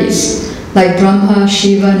 authorities, like Brahma,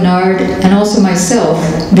 Shiva, Nard, and also myself,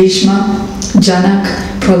 Bhishma, Janak,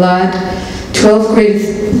 Prahlad, 12 great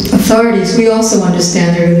authorities. We also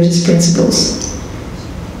understand their religious principles.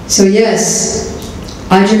 So yes,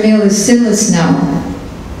 Ajamil is sinless now.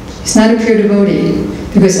 He's not a pure devotee,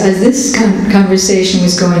 because as this conversation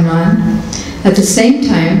was going on, at the same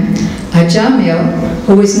time, Ajamil,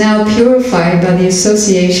 who was now purified by the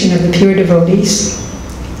association of the pure devotees.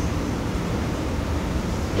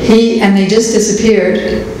 And they just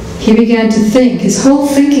disappeared. He began to think. His whole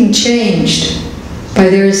thinking changed by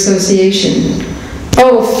their association.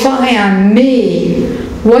 Oh, fie on me!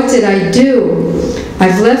 What did I do?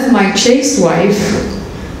 I've left my chaste wife,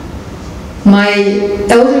 my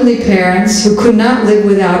elderly parents who could not live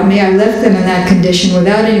without me. I left them in that condition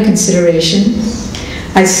without any consideration.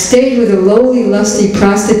 I stayed with a lowly, lusty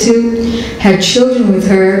prostitute, had children with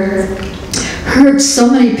her, hurt so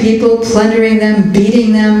many people, plundering them,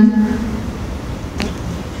 beating them,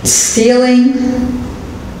 stealing,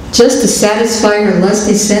 just to satisfy her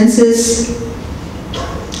lusty senses.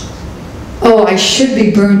 Oh, I should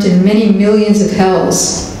be burnt in many millions of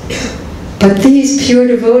hells. But these pure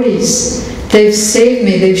devotees, they've saved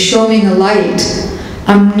me, they've shown me the light.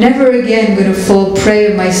 I'm never again going to fall prey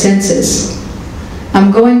of my senses.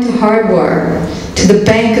 I'm going to Hardwar, to the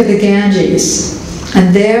bank of the Ganges,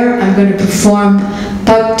 and there I'm going to perform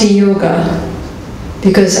Bhakti Yoga,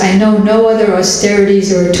 because I know no other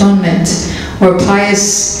austerities or atonement or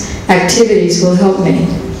pious activities will help me.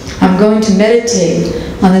 I'm going to meditate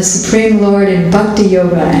on the Supreme Lord in Bhakti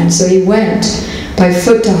Yoga. And so he went by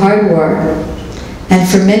foot to Hardwar, and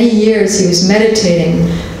for many years he was meditating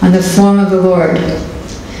on the form of the Lord.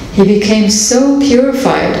 He became so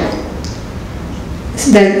purified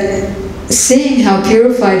that, seeing how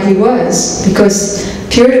purified he was, because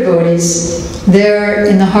pure devotees, they're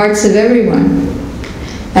in the hearts of everyone.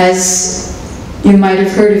 As you might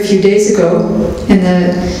have heard a few days ago in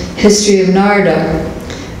the history of Narada,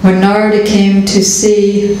 when Narada came to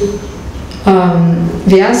see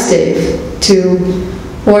Vyasadeva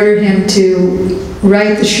to order him to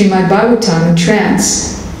write the Srimad Bhagavatam in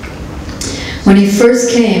trance. When he first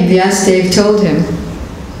came, Vyasadeva told him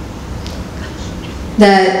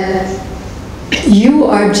that you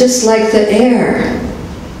are just like the air.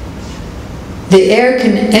 The air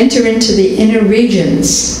can enter into the inner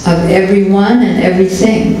regions of everyone and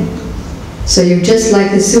everything. So you're just like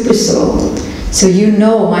the Supersoul. So you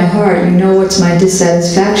know my heart, you know what's my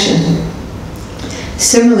dissatisfaction.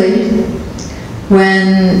 Similarly,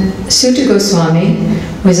 when Sutta Goswami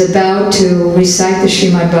was about to recite the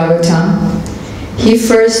Srimad Bhagavatam, he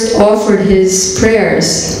first offered his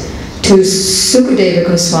prayers to Sukadeva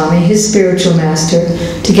Goswami, his spiritual master,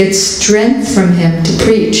 to get strength from him to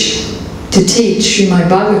preach, to teach Srimad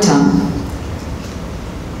Bhagavatam.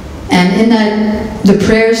 And in that, the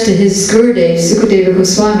prayers to his Gurudev, Sukadeva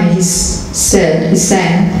Goswami, he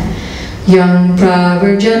sang, Yam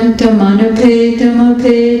pravarjantam anupetam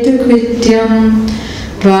apeta krityam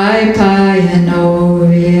dvaipayano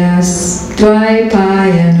vyas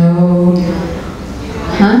dvaipayano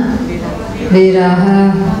viraha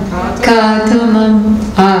katamam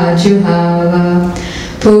ajuhava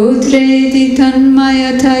putreti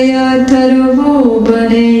tanmayataya tarovo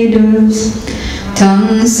banedus tam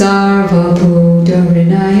sarva buddha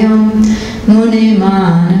hridayam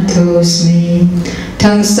munimanatosmi.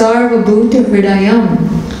 Tang sarva buddha hridayam.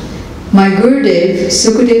 My Gurudev,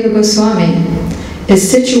 Sukadeva Goswami, is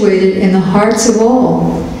situated in the hearts of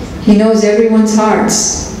all. He knows everyone's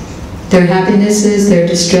hearts, their happinesses, their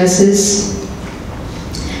distresses.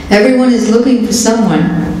 Everyone is looking for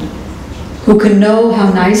someone who can know how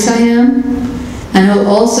nice I am, and who will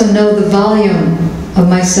also know the volume of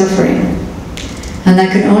my suffering. And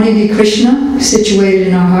that can only be Krishna, situated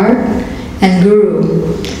in our heart, and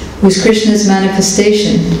Guru, who's Krishna's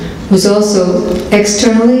manifestation, who's also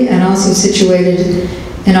externally and also situated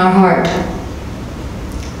in our heart.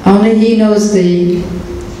 Only he knows the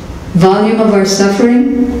volume of our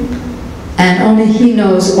suffering, and only he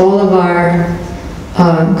knows all of our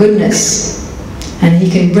goodness, and he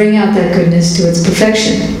can bring out that goodness to its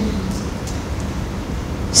perfection.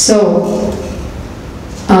 So,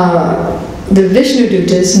 the Vishnu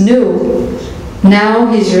Dutas knew now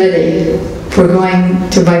he's ready for going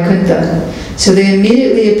to Vaikuntha. So they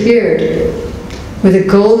immediately appeared with a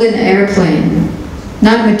golden airplane,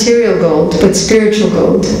 not material gold, but spiritual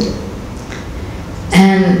gold.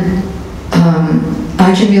 And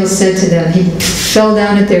Ajamil said to them, he fell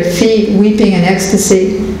down at their feet, weeping in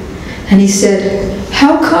ecstasy, and he said,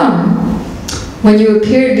 how come when you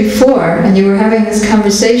appeared before and you were having this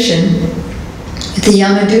conversation with the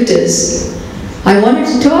Yamadutas, I wanted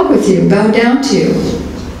to talk with you, bow down to you,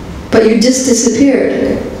 but you just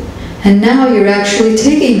disappeared. And now you're actually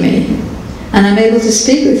taking me, and I'm able to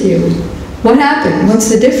speak with you. What happened? What's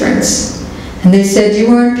the difference? And they said, you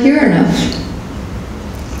weren't pure enough.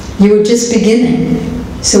 You were just beginning,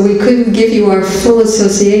 so we couldn't give you our full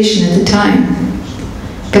association at the time.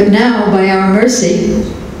 But now, by our mercy,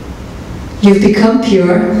 You've become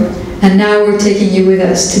pure, and now we're taking you with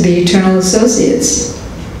us to be eternal associates.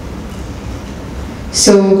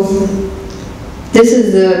 So, this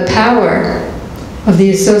is the power of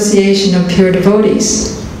the association of pure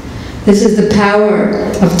devotees. This is the power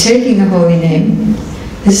of taking the holy name.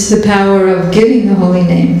 This is the power of giving the holy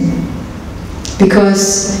name.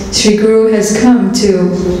 Because Sri Guru has come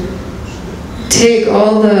to take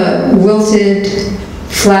all the wilted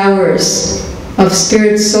flowers of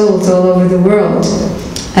spirit souls all over the world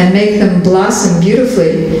and make them blossom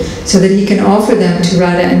beautifully so that he can offer them to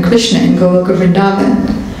Radha and Krishna in Goloka Vrindavan.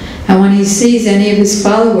 And when he sees any of his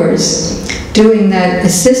followers doing that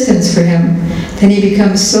assistance for him, then he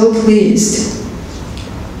becomes so pleased.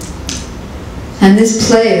 And this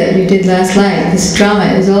play that you did last night, this drama,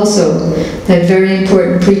 is also that very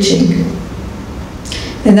important preaching.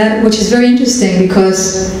 And that, which is very interesting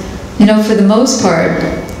because, you know, for the most part,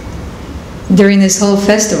 during this whole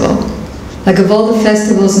festival, like of all the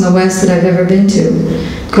festivals in the West that I've ever been to,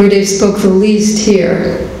 Gurudev spoke the least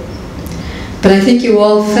here. But I think you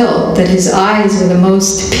all felt that his eyes were the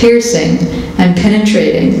most piercing and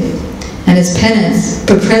penetrating, and his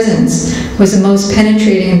presence was the most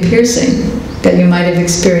penetrating and piercing that you might have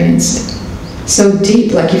experienced. So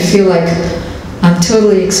deep, like you feel like, I'm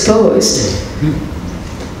totally exposed.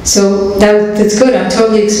 So that's good, I'm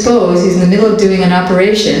totally exposed. He's in the middle of doing an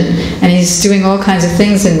operation, and he's doing all kinds of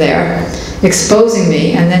things in there, exposing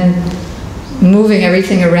me, and then moving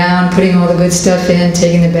everything around, putting all the good stuff in,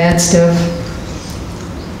 taking the bad stuff.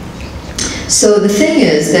 So the thing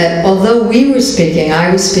is that although we were speaking,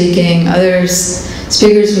 I was speaking, other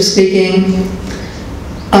speakers were speaking,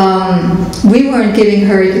 we weren't giving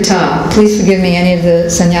Harikatha. Please forgive me, any of the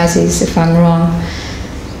sannyasis, if I'm wrong.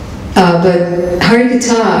 But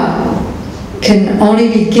Harikatha can only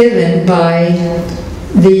be given by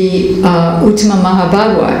the Uttama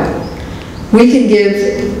Mahabhagavad. We can give,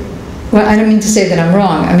 well, I don't mean to say that I'm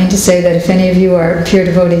wrong. I mean to say that if any of you are pure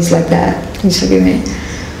devotees like that, please forgive me.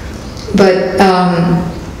 But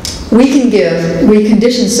we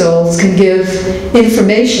conditioned souls can give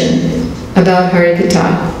information about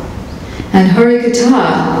Harikatha. And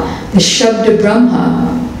Harikatha, the Shabda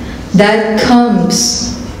Brahma, that comes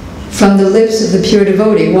from the lips of the pure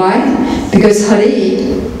devotee. Why? Because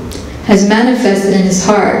Hari has manifested in his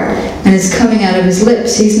heart and is coming out of his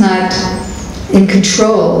lips. He's not in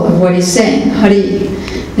control of what he's saying. Hari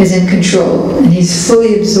is in control, and he's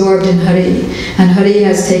fully absorbed in Hari. And Hari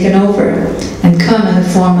has taken over and come in the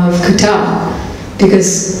form of Katha,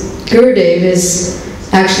 because Gurudev is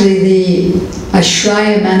actually the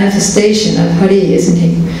Ashraya manifestation of Hari, isn't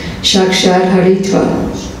he? Shakshat Haritva.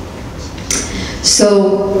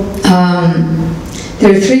 So,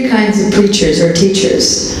 there are three kinds of preachers or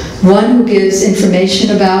teachers. One who gives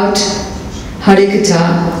information about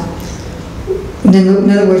Harikatha, in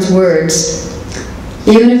other words,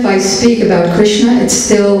 even if I speak about Krishna, it's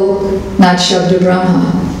still not Shabda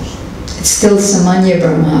Brahma. It's still Samanya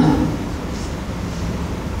Brahma.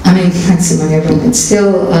 I mean, not Samanya Brahma, it's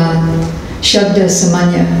still Shabda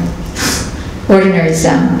Samanya, ordinary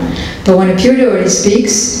sound. But when a pure devotee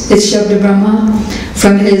speaks, it's Shabda Brahma.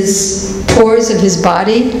 From his pores of his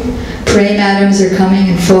body, praying atoms are coming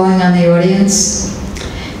and falling on the audience.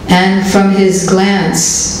 And from his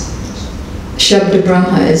glance, Shabda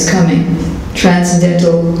Brahma is coming,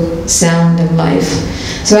 transcendental sound and life.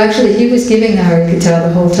 So actually he was giving the Harikatha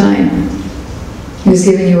the whole time. He was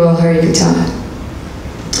giving you all Harikatha.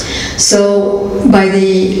 So by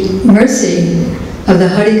the mercy of the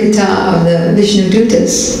Harikatha of the Vishnu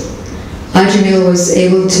Dutas, Ajamil was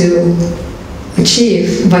able to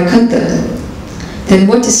achieve Vaikuntha. Then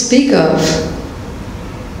what to speak of?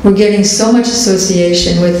 We're getting so much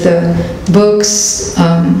association with the books,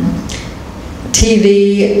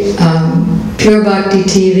 TV,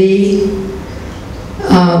 PureBhakti.Tv,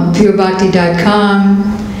 PureBhakti.com,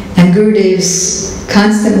 and Gurudev's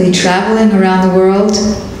constantly traveling around the world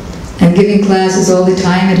and giving classes all the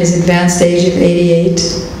time at his advanced age of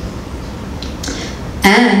 88.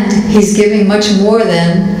 And he's giving much more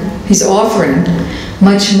than, he's offering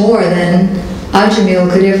much more than Ajamil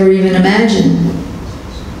could ever even imagine.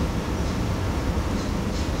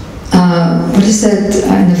 What is that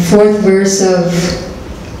in the fourth verse of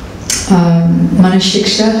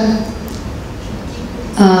Manashiksha?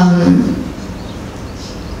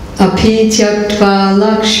 Api tyaktva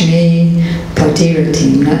lakshmi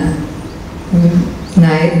patiratim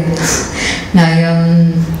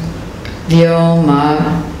nayam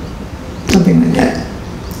vyoma, something like that.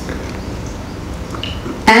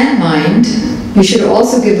 And mind, you should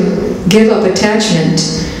also give up attachment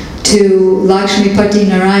to Lakshmipati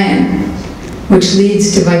Narayan, which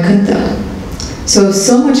leads to Vaikuntha. So if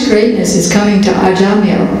so much greatness is coming to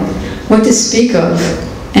Ajamil, what to speak of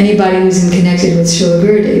anybody who's connected with Srila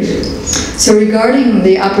Gurudev. So regarding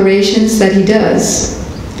the operations that he does,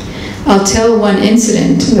 I'll tell one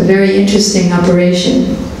incident, a very interesting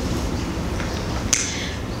operation.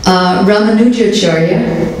 Ramanujacharya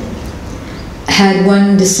had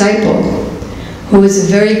one disciple who was a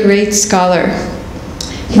very great scholar.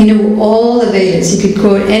 He knew all the Vedas. He could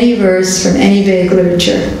quote any verse from any Vedic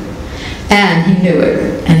literature. And he knew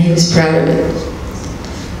it, and he was proud of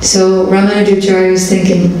it. So Ramanujacharya was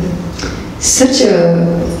thinking, such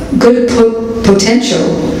a good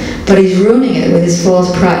potential, but he's ruining it with his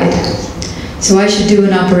false pride. So I should do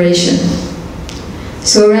an operation.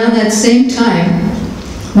 So around that same time,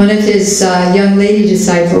 one of his young lady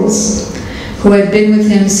disciples, who had been with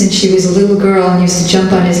him since she was a little girl and used to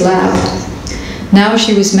jump on his lap, now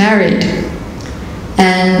she was married.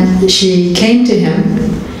 And she came to him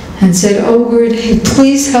and said, "Oh, Gurudev,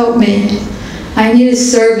 please help me. I need a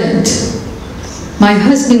servant. My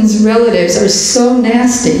husband's relatives are so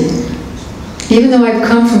nasty. Even though I've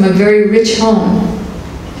come from a very rich home,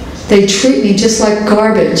 they treat me just like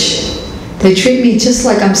garbage. They treat me just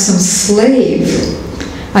like I'm some slave.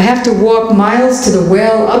 I have to walk miles to the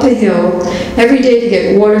well, up a hill, every day to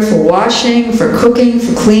get water for washing, for cooking,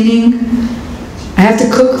 for cleaning. I have to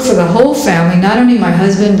cook for the whole family, not only my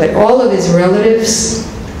husband, but all of his relatives.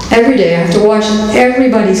 Every day I have to wash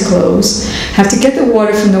everybody's clothes, have to get the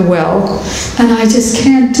water from the well, and I just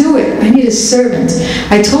can't do it. I need a servant."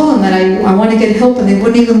 I told them that I want to get help, and they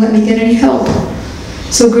wouldn't even let me get any help.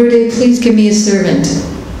 So Gurudev, please give me a servant.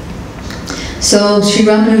 So Sri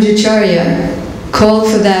Ramanujacharya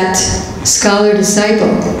called for that scholar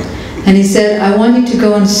disciple, and he said, "I want you to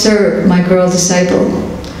go and serve my girl disciple.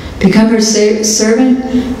 Become her servant,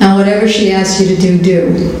 and whatever she asks you to do,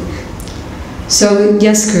 do." So,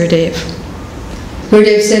 yes, Gurudev.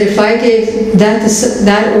 Gurudev said, if I gave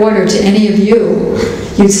that order to any of you,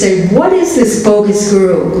 you'd say, "What is this bogus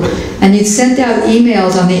guru?" And you'd send out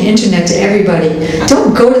emails on the internet to everybody.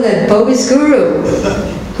 "Don't go to that bogus guru.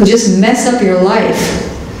 He'll just mess up your life."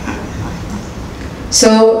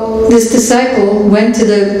 So this disciple went to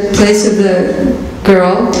the place of the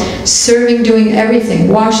girl, serving, doing everything,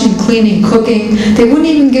 washing, cleaning, cooking. They wouldn't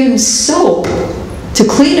even give him soap to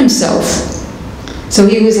clean himself. So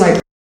he was like,